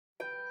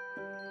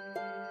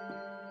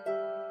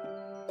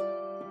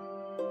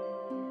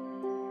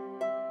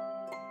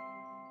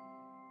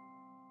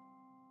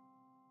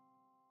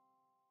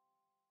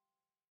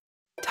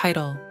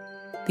Title: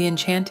 The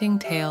Enchanting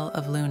Tale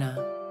of Luna,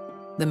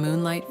 the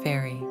Moonlight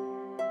Fairy.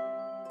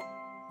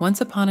 Once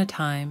upon a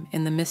time,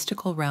 in the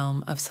mystical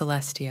realm of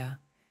Celestia,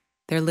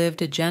 there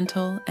lived a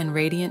gentle and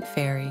radiant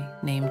fairy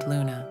named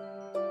Luna.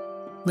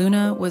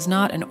 Luna was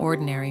not an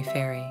ordinary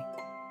fairy.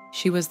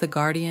 She was the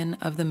guardian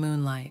of the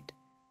moonlight,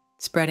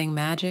 spreading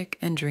magic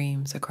and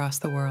dreams across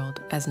the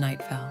world as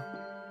night fell.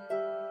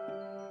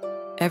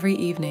 Every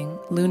evening,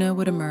 Luna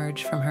would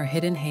emerge from her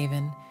hidden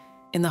haven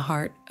in the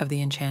heart of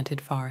the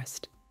Enchanted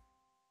Forest.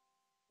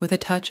 With a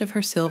touch of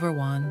her silver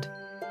wand,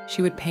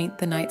 she would paint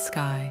the night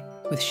sky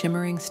with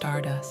shimmering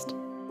stardust,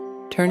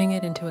 turning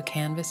it into a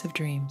canvas of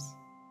dreams.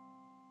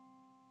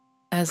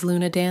 As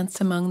Luna danced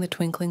among the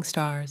twinkling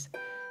stars,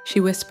 she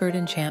whispered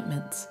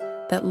enchantments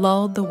that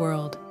lulled the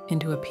world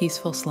into a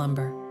peaceful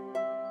slumber.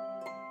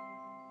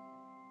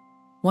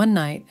 One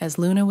night, as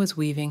Luna was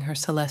weaving her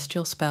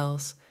celestial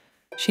spells,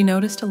 she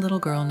noticed a little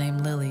girl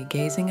named Lily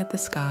gazing at the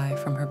sky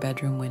from her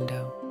bedroom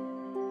window.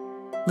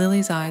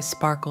 Lily's eyes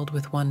sparkled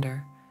with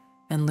wonder,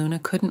 and Luna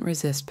couldn't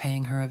resist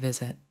paying her a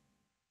visit.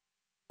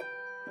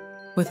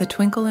 With a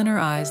twinkle in her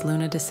eyes,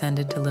 Luna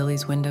descended to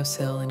Lily's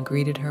windowsill and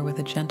greeted her with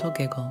a gentle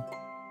giggle.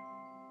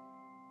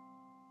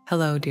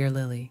 "Hello, dear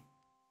Lily.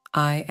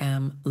 I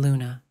am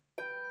Luna,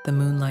 the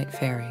Moonlight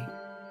Fairy.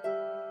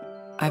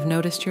 I've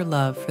noticed your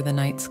love for the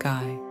night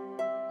sky.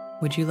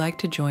 Would you like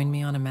to join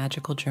me on a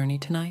magical journey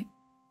tonight?"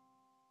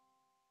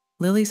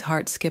 Lily's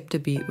heart skipped a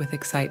beat with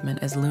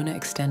excitement as Luna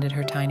extended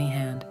her tiny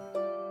hand.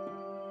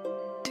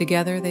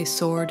 Together they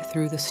soared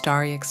through the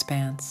starry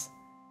expanse,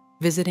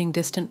 visiting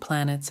distant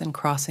planets and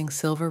crossing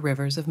silver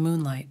rivers of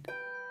moonlight.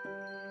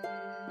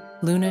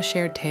 Luna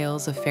shared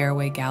tales of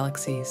faraway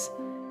galaxies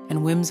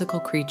and whimsical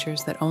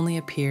creatures that only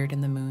appeared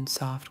in the moon's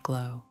soft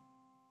glow.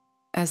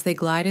 As they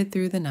glided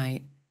through the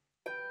night,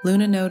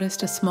 Luna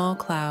noticed a small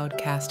cloud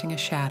casting a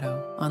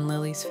shadow on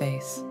Lily's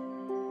face.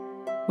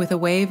 With a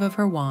wave of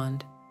her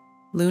wand,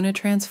 Luna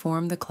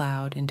transformed the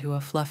cloud into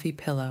a fluffy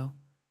pillow,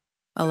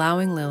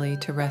 allowing Lily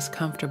to rest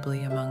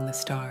comfortably among the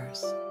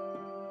stars.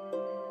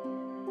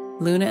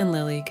 Luna and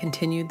Lily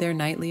continued their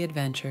nightly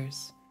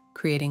adventures,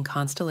 creating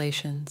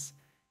constellations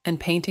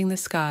and painting the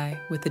sky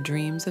with the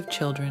dreams of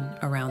children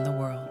around the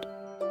world.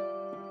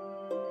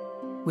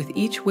 With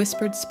each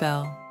whispered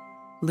spell,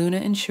 Luna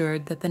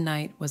ensured that the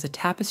night was a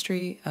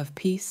tapestry of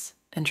peace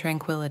and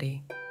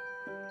tranquility.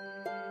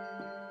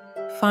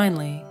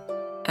 Finally,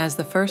 as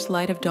the first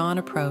light of dawn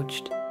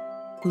approached,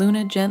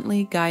 Luna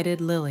gently guided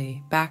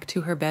Lily back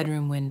to her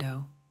bedroom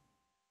window.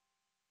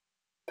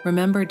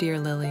 "Remember, dear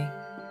Lily,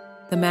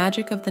 the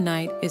magic of the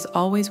night is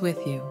always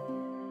with you.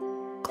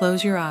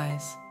 Close your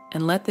eyes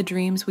and let the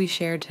dreams we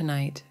shared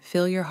tonight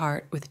fill your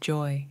heart with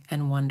joy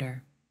and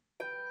wonder."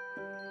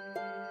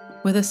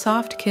 With a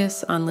soft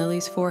kiss on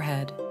Lily's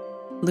forehead,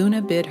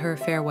 Luna bid her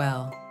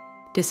farewell,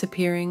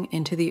 disappearing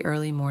into the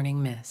early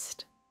morning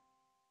mist.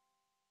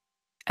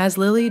 As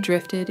Lily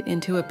drifted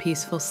into a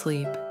peaceful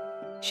sleep,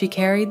 she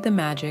carried the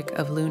magic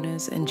of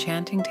Luna's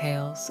enchanting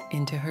tales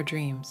into her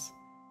dreams,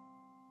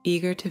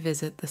 eager to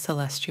visit the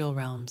celestial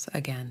realms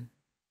again.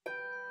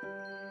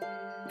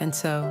 And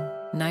so,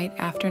 night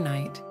after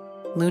night,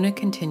 Luna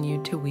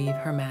continued to weave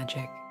her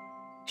magic,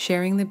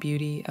 sharing the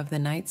beauty of the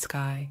night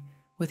sky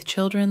with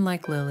children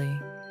like Lily,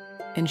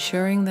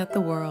 ensuring that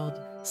the world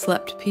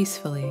slept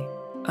peacefully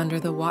under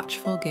the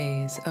watchful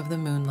gaze of the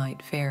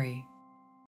Moonlight Fairy.